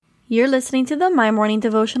You're listening to the My Morning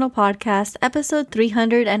Devotional Podcast, episode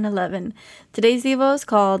 311. Today's Devo is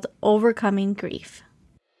called Overcoming Grief.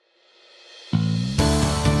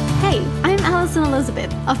 Hey, I'm Allison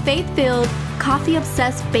Elizabeth, a faith-filled,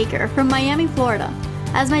 coffee-obsessed baker from Miami, Florida.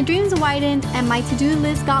 As my dreams widened and my to-do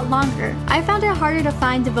list got longer, I found it harder to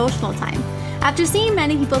find devotional time. After seeing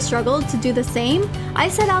many people struggle to do the same, I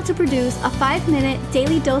set out to produce a 5-minute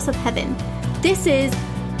daily dose of heaven. This is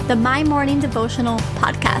the My Morning Devotional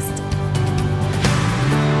Podcast.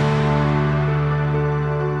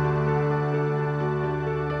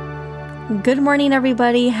 Good morning,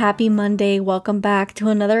 everybody. Happy Monday. Welcome back to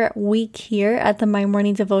another week here at the My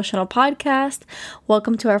Morning Devotional Podcast.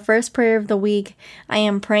 Welcome to our first prayer of the week. I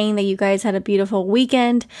am praying that you guys had a beautiful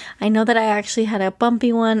weekend. I know that I actually had a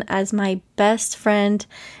bumpy one as my best friend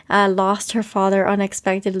lost her father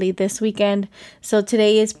unexpectedly this weekend. So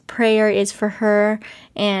today's prayer is for her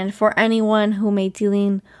and for anyone who may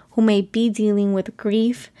be dealing with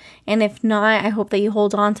grief. And if not, I hope that you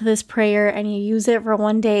hold on to this prayer and you use it for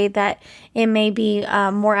one day that it may be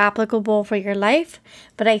more applicable for your life.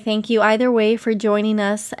 But I thank you either way for joining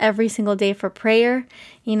us every single day for prayer.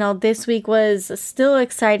 You know, this week was still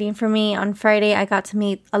exciting for me. On Friday, I got to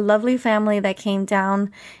meet a lovely family that came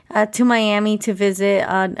down to Miami to visit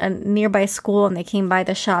a nearby school, and they came by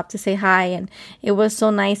the shop to say hi. And it was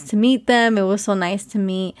so nice to meet them. It was so nice to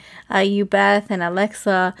meet you, Beth, and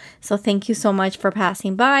Alexa. So thank you so much for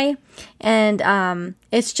passing by. And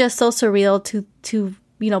it's just so surreal to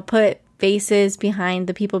put faces behind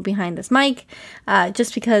the people behind this mic,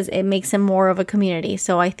 just because it makes it more of a community.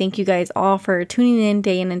 So I thank you guys all for tuning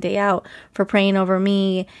in and day out, for praying over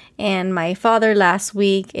me and my father last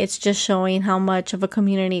week. It's just showing how much of a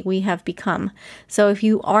community we have become. So if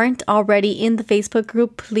you aren't already in the Facebook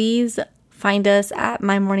group, please find us at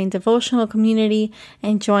My Morning Devotional Community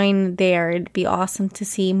and join there. It'd be awesome to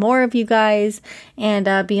see more of you guys.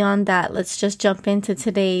 And beyond that, let's just jump into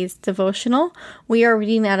today's devotional. We are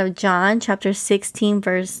reading out of John chapter 16,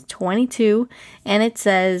 verse 22. And it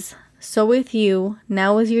says, "So with you,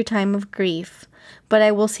 now is your time of grief. But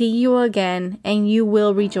I will see you again, and you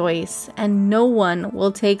will rejoice, and no one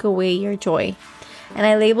will take away your joy." And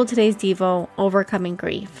I labeled today's Devo, Overcoming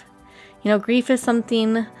Grief. You know, grief is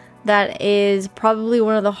something that is probably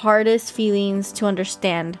one of the hardest feelings to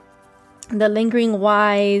understand. The lingering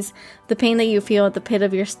whys, the pain that you feel at the pit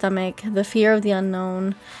of your stomach, the fear of the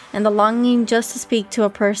unknown, and the longing just to speak to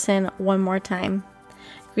a person one more time.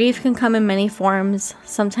 Grief can come in many forms.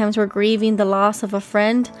 Sometimes we're grieving the loss of a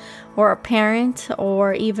friend or a parent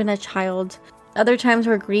or even a child. Other times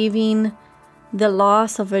we're grieving the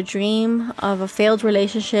loss of a dream, of a failed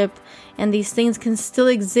relationship, and these things can still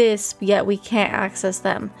exist, yet we can't access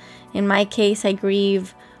them. In my case, I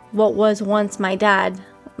grieve what was once my dad,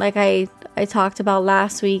 like I talked about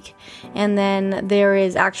last week, and then there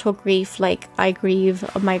is actual grief, like I grieve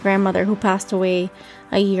my grandmother who passed away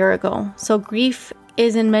a year ago. So grief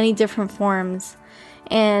is in many different forms,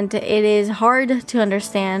 and it is hard to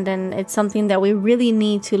understand, and it's something that we really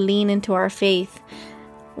need to lean into our faith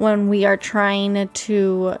when we are trying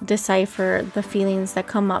to decipher the feelings that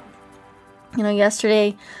come up. You know,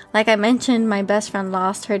 yesterday, like I mentioned, my best friend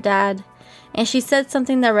lost her dad, and she said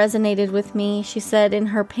something that resonated with me. She said in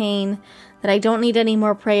her pain that I don't need any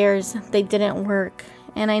more prayers, they didn't work.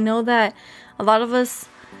 And I know that a lot of us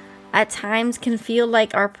at times can feel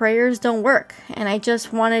like our prayers don't work. And I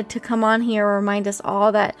just wanted to come on here and remind us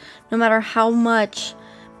all that no matter how much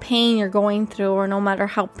pain you're going through, or no matter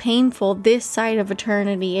how painful this side of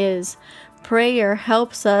eternity is, prayer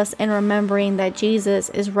helps us in remembering that Jesus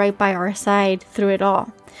is right by our side through it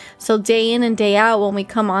all. So day in and day out, when we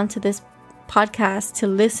come onto this podcast to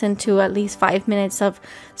listen to at least 5 minutes of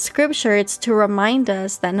scripture, it's to remind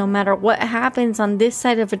us that no matter what happens on this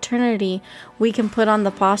side of eternity, we can put on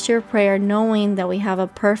the posture of prayer, knowing that we have a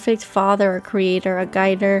perfect Father, a Creator, a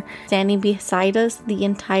Guider standing beside us the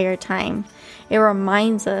entire time. It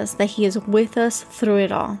reminds us that He is with us through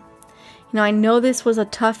it all. You know, I know this was a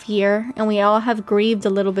tough year, and we all have grieved a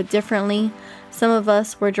little bit differently. Some of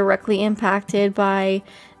us were directly impacted by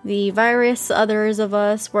the virus, others of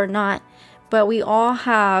us were not. But we all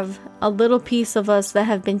have a little piece of us that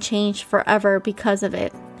have been changed forever because of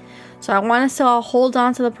it. So I want us to all hold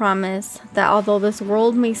on to the promise that although this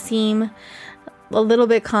world may seem a little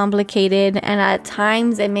bit complicated, and at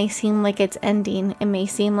times it may seem like it's ending, it may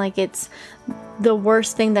seem like it's the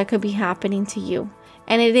worst thing that could be happening to you.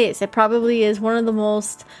 And it is. It probably is one of the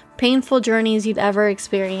most painful journeys you'd ever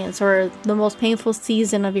experience, or the most painful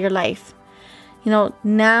season of your life.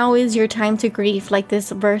 Now is your time to grieve, like this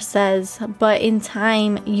verse says, but in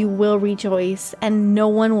time you will rejoice and no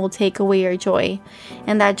one will take away your joy.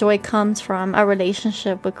 And that joy comes from a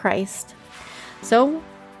relationship with Christ. So,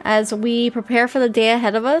 as we prepare for the day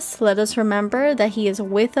ahead of us, let us remember that He is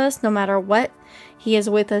with us no matter what. He is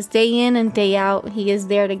with us day in and day out. He is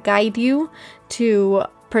there to guide you, to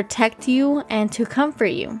protect you, and to comfort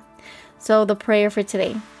you. So, the prayer for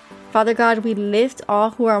today. Father God, we lift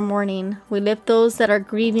all who are mourning. We lift those that are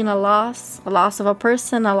grieving a loss of a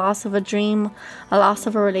person, a loss of a dream, a loss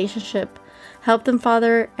of a relationship. Help them,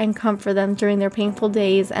 Father, and comfort them during their painful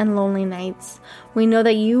days and lonely nights. We know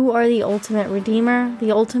that You are the ultimate Redeemer,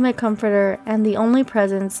 the ultimate Comforter, and the only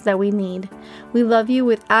presence that we need. We love You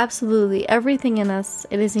with absolutely everything in us.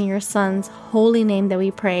 It is in Your Son's holy name that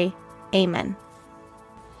we pray. Amen.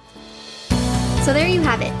 So there you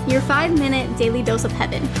have it, your 5-minute daily dose of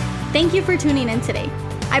heaven. Thank you for tuning in today.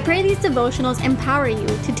 I pray these devotionals empower you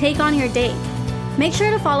to take on your day. Make sure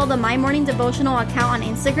to follow the My Morning Devotional account on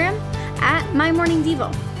Instagram at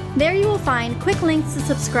MyMorningDevo. There you will find quick links to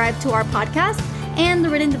subscribe to our podcast and the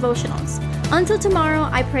written devotionals. Until tomorrow,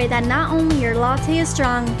 I pray that not only your latte is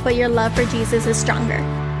strong, but your love for Jesus is stronger.